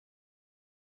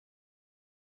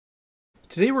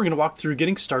Today we're going to walk through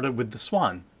getting started with the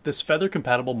Swan, this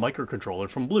feather-compatible microcontroller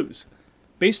from Blues.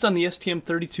 Based on the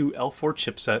STM32L4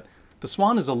 chipset, the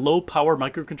Swan is a low-power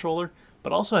microcontroller,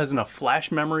 but also has enough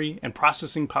flash memory and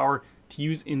processing power to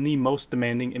use in the most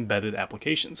demanding embedded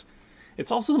applications.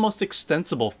 It's also the most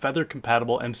extensible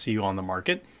feather-compatible MCU on the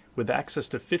market, with access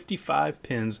to 55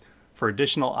 pins for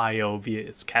additional I/O via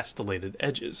its castellated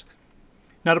edges.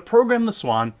 Now, to program the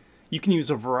Swan, you can use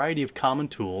a variety of common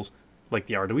tools like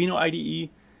the Arduino IDE,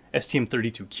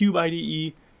 STM32Cube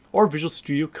IDE, or Visual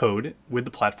Studio Code with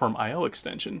the platformio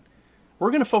extension.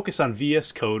 We're going to focus on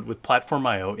VS Code with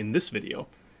platformio in this video,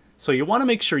 so you want to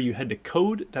make sure you head to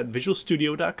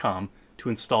code.visualstudio.com to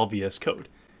install VS Code.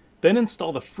 Then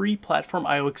install the free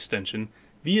platformio extension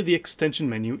via the extension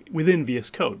menu within VS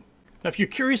Code. Now, if you're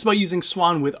curious about using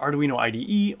Swan with Arduino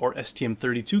IDE or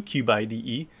STM32Cube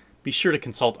IDE, be sure to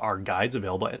consult our guides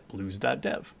available at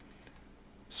blues.dev.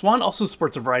 Swan also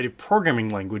supports a variety of programming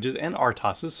languages and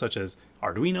RTOSes such as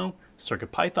Arduino,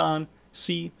 CircuitPython,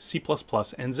 C, C++,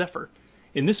 and Zephyr.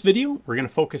 In this video, we're going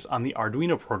to focus on the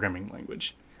Arduino programming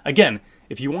language. Again,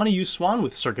 if you want to use Swan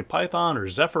with CircuitPython or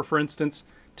Zephyr, for instance,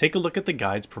 take a look at the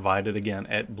guides provided again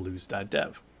at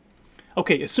blues.dev.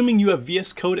 Okay, assuming you have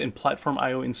VS Code and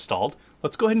platformio installed,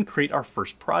 let's go ahead and create our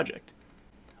first project.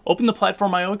 Open the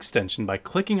platformio extension by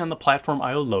clicking on the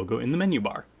platformio logo in the menu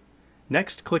bar.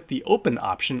 Next, click the Open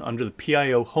option under the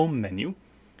PIO Home menu,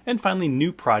 and finally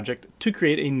New Project to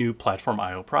create a new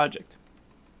platformio project.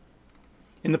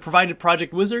 In the provided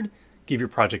project wizard, give your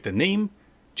project a name,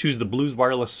 choose the Blues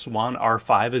Wireless Swan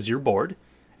R5 as your board,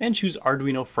 and choose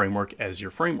Arduino Framework as your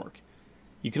framework.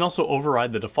 You can also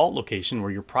override the default location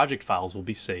where your project files will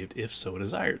be saved if so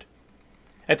desired.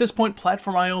 At this point,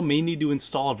 platformio may need to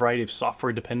install a variety of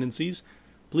software dependencies.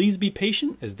 Please be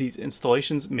patient, as these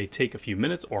installations may take a few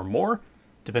minutes or more,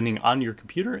 depending on your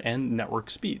computer and network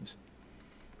speeds.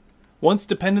 Once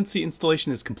dependency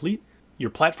installation is complete, your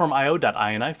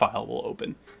platformio.ini file will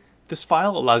open. This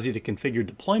file allows you to configure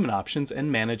deployment options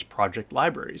and manage project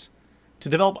libraries. To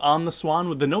develop on the Swan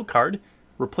with the note card,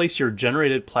 replace your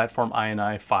generated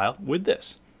platform.ini file with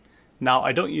this. Now,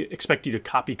 I don't expect you to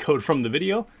copy code from the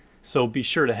video, so be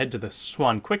sure to head to the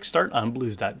Swan Quick Start on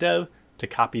blues.dev to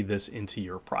copy this into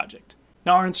your project.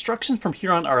 Now, our instructions from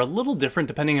here on are a little different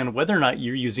depending on whether or not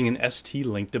you're using an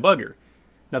STLINK debugger.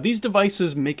 Now, these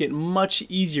devices make it much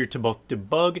easier to both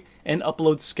debug and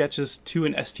upload sketches to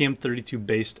an STM32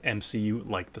 based MCU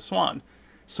like the Swan,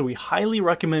 so we highly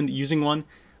recommend using one.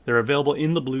 They're available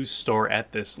in the Blues store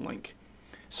at this link.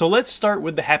 So let's start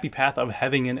with the happy path of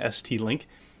having an STLINK.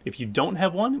 If you don't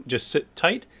have one, just sit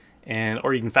tight,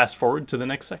 or you can fast forward to the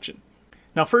next section.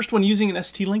 Now, first, when using an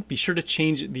STLINK, be sure to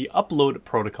change the upload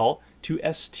protocol to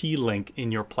STLINK in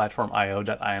your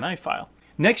platformio.ini file.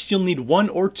 Next, you'll need 1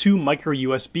 or 2 micro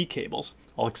USB cables.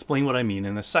 I'll explain what I mean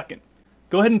in a second.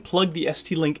 Go ahead and plug the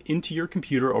STLINK into your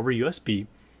computer over USB,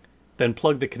 then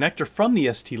plug the connector from the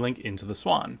STLINK into the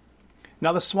Swan.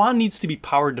 Now, the Swan needs to be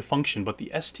powered to function, but the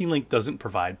STLINK doesn't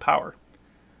provide power.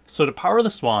 So to power the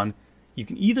Swan, you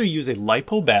can either use a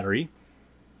LiPo battery,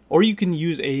 or you can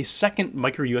use a second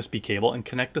micro USB cable and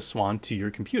connect the Swan to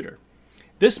your computer.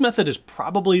 This method is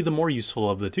probably the more useful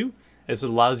of the two, as it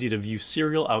allows you to view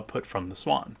serial output from the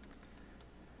Swan.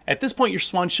 At this point, your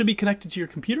Swan should be connected to your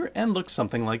computer and look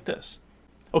something like this.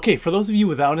 Okay, for those of you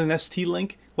without an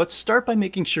STLINK, let's start by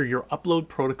making sure your upload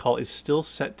protocol is still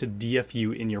set to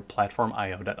DFU in your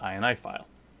platformio.ini file.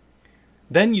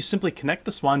 Then you simply connect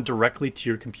the Swan directly to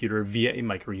your computer via a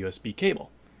micro USB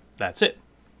cable. That's it.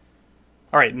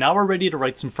 Alright, now we're ready to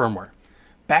write some firmware.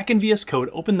 Back in VS Code,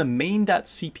 open the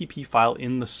main.cpp file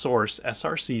in the source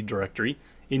src directory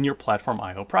in your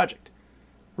platformio project.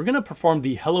 We're going to perform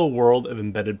the hello world of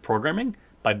embedded programming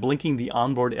by blinking the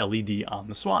onboard LED on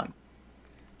the Swan.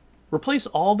 Replace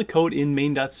all the code in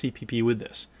main.cpp with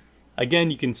this.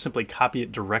 Again, you can simply copy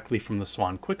it directly from the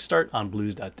Swan Quick Start on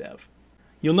blues.dev.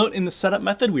 You'll note in the setup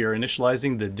method we are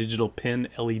initializing the digital pin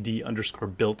LED underscore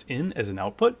built in as an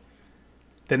output.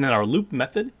 Then in our loop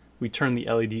method, we turn the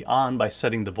LED on by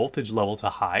setting the voltage level to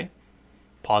high,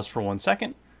 pause for 1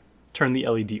 second, turn the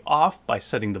LED off by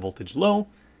setting the voltage low,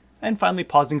 and finally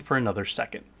pausing for another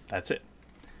second. That's it.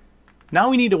 Now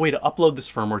we need a way to upload this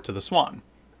firmware to the Swan.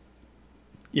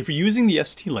 If you're using the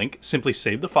STLINK, simply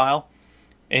save the file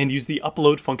and use the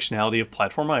upload functionality of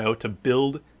platformio to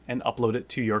build and upload it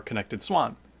to your connected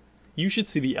Swan. You should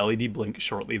see the LED blink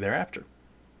shortly thereafter.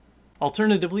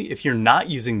 Alternatively, if you're not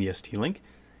using the STLINK,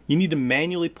 you need to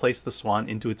manually place the Swan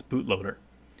into its bootloader.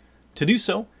 To do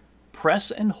so, press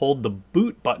and hold the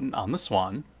boot button on the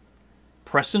Swan,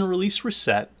 press and release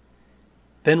reset,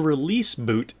 then release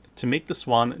boot to make the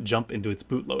Swan jump into its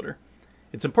bootloader.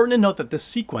 It's important to note that this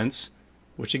sequence,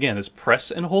 which again is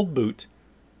press and hold boot,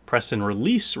 press and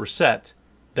release reset,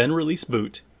 then release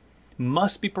boot,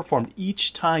 must be performed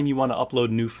each time you want to upload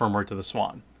new firmware to the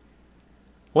Swan.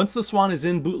 Once the Swan is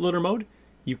in bootloader mode,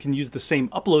 you can use the same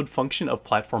upload function of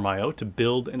platformio to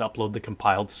build and upload the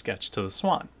compiled sketch to the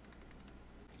Swan.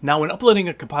 Now, when uploading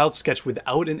a compiled sketch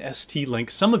without an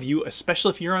STLINK, some of you,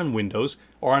 especially if you're on Windows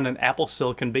or on an Apple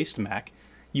Silicon-based Mac,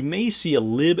 you may see a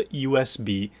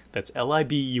libUSB, that's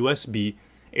LIB-USB,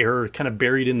 error kind of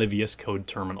buried in the VS Code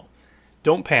terminal.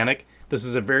 Don't panic, this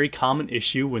is a very common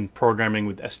issue when programming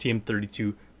with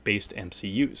STM32-based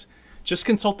MCUs. Just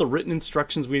consult the written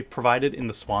instructions we've provided in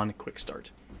the Swan Quick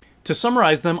Start. To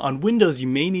summarize them, on Windows you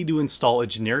may need to install a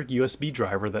generic USB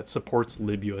driver that supports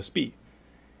libUSB.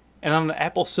 And on an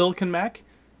Apple Silicon Mac,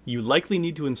 you likely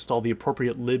need to install the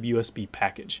appropriate libUSB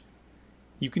package.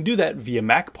 You can do that via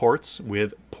Mac ports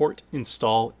with port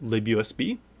install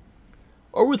libUSB,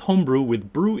 or with Homebrew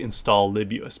with brew install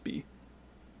libUSB.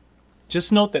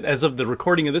 Just note that as of the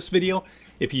recording of this video,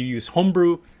 if you use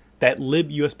Homebrew, that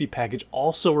libUSB package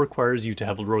also requires you to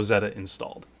have Rosetta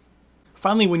installed.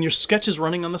 Finally, when your sketch is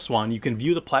running on the Swan, you can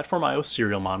view the platformio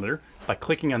serial monitor by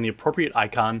clicking on the appropriate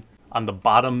icon on the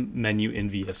bottom menu in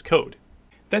VS Code.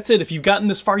 That's it. If you've gotten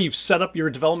this far, you've set up your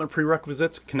development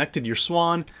prerequisites, connected your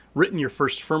Swan, written your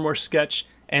first firmware sketch,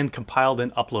 and compiled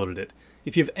and uploaded it.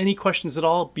 If you have any questions at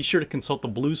all, be sure to consult the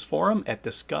Blues forum at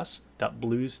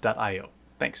discuss.blues.io.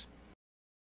 Thanks.